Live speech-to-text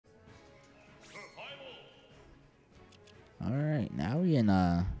Alright, now we in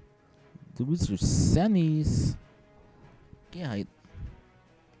loser semis. Get hype.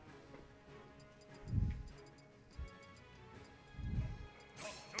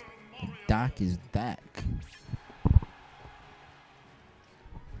 Doc is back.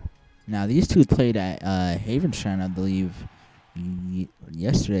 Now these two played at Havenshine, I believe,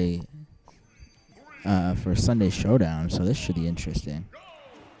 yesterday for Sunday Showdown, so this should be interesting.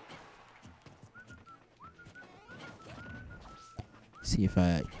 See if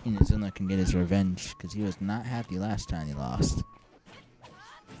Inazuma can get his revenge, because he was not happy last time he lost.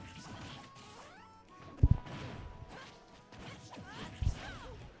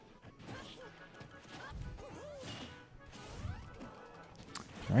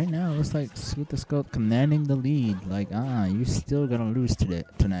 Right now, it looks like SuperScope commanding the lead. Like, you're still gonna lose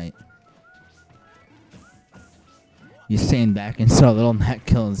tonight. You're staying back and saw little Mac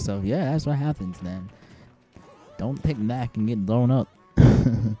kill and stuff. Yeah, that's what happens, man. Don't pick Mac and get blown up.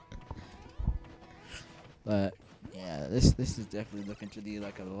 But yeah, this is definitely looking to be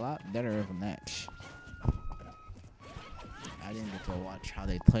like a lot better of a match. I didn't get to watch how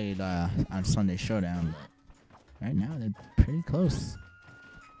they played on Sunday Showdown, but right now they're pretty close.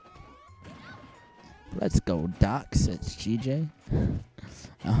 Let's go, Doc, says GJ.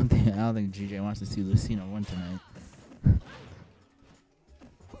 I don't think GJ wants to see Lucina win tonight.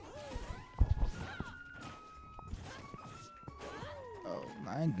 Oh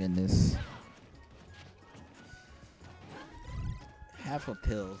my goodness. Half a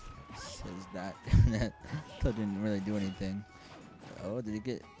pill, says Doc. That still didn't really do anything. Oh, did he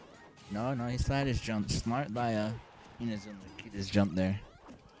get... No, he still had his jump. Smart by Inazuma. Keep his jump there.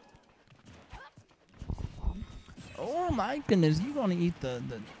 Oh my goodness, you're gonna eat the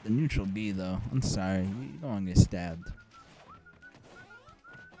neutral B though. I'm sorry, you're gonna get stabbed.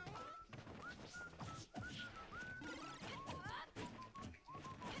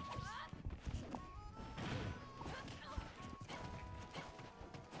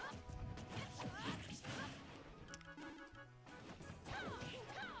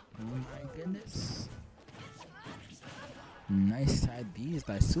 Oh my goodness. Nice side B's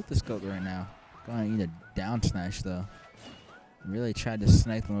by SuperScope right now. Gonna eat a down smash though. Really tried to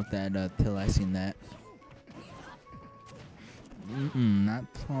snipe him with that till I seen that. Not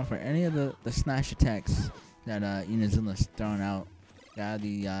falling for any of the smash attacks that Inazuma's throwing out. Gotta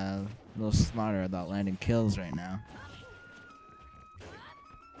be a little smarter about landing kills right now.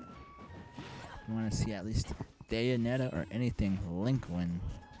 You wanna see at least Bayonetta or anything Link win.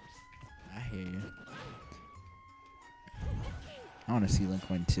 I hear you. I wanna see Link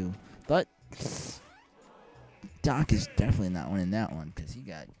win too. But Doc is definitely not winning that one because he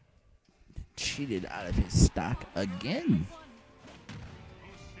got cheated out of his stock again.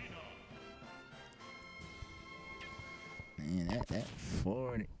 Man, that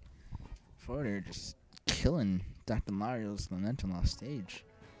forwarder just killing Dr. Mario's momentum off stage.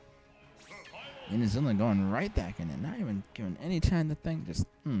 Inazuma going right back in it, not even giving any time to think. Just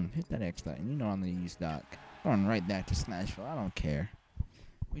hit that X button. You know I'm gonna use Doc. Going right back to Smashville. I don't care.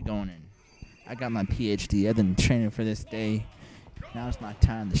 We going in. I got my PhD. I've been training for this day. Now it's my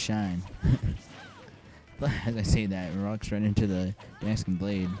time to shine. But as I say that, rocks right into the dancing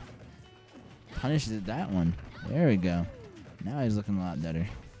blade. Punishes that one. There we go. Now he's looking a lot better.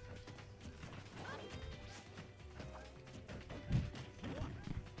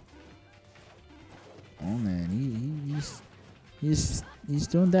 Oh man, he's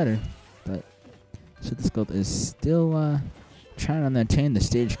doing better. But SuperScope is still trying to maintain the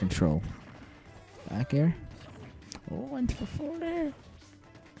stage control. Back air. Oh, into the forward air.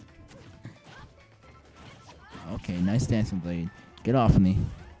 Okay, nice dancing blade. Get off of me.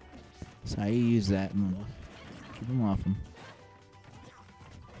 That's how you use that move. Keep him off him.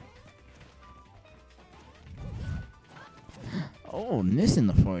 Oh, missing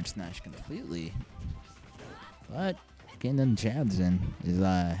the forward smash completely. But getting them jabs in is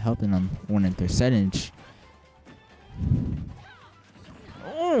helping them win a percentage.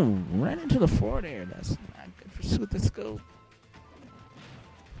 Oh, right into the forward air. That's not good for SuperScope.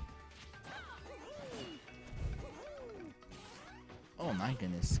 Oh my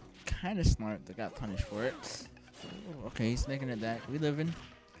goodness. Kind of smart that got punished for it. Ooh, okay, he's making it back. We living.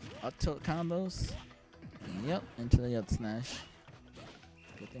 Up tilt combos. Yep, into the up smash.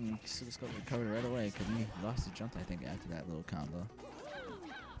 Good thing SuperScope recovered right away because he lost his jump, I think, after that little combo.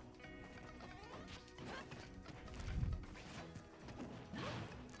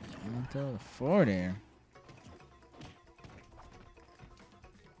 Into the forward air.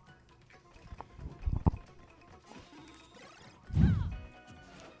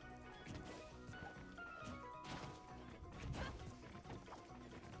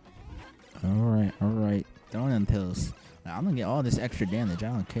 healing pills. Now, I'm gonna get all this extra damage. I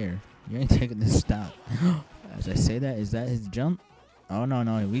don't care. You ain't taking this stop. As I say that, is that his jump? Oh,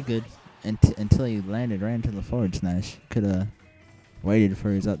 no, we good. Until he landed right into the forward smash. Could've waited for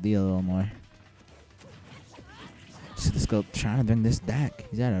his up D a little more. SuperScope trying to bring this back.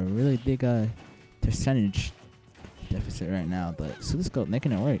 He's at a really big percentage deficit right now, but SuperScope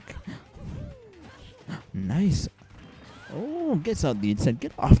making it work. Nice. Oh, gets up D. It said,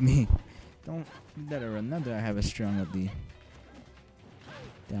 get off me. Don't. You better remember I have a strong up D.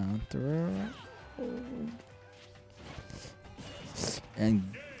 Down throw.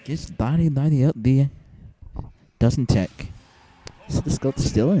 And gets bodied by the up D. Doesn't check. SuperScope's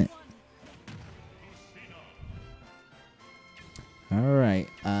still in it. Alright.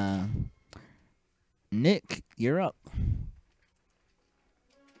 Nick, you're up.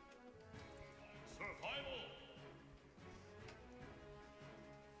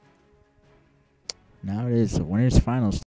 Now it is the winners finals.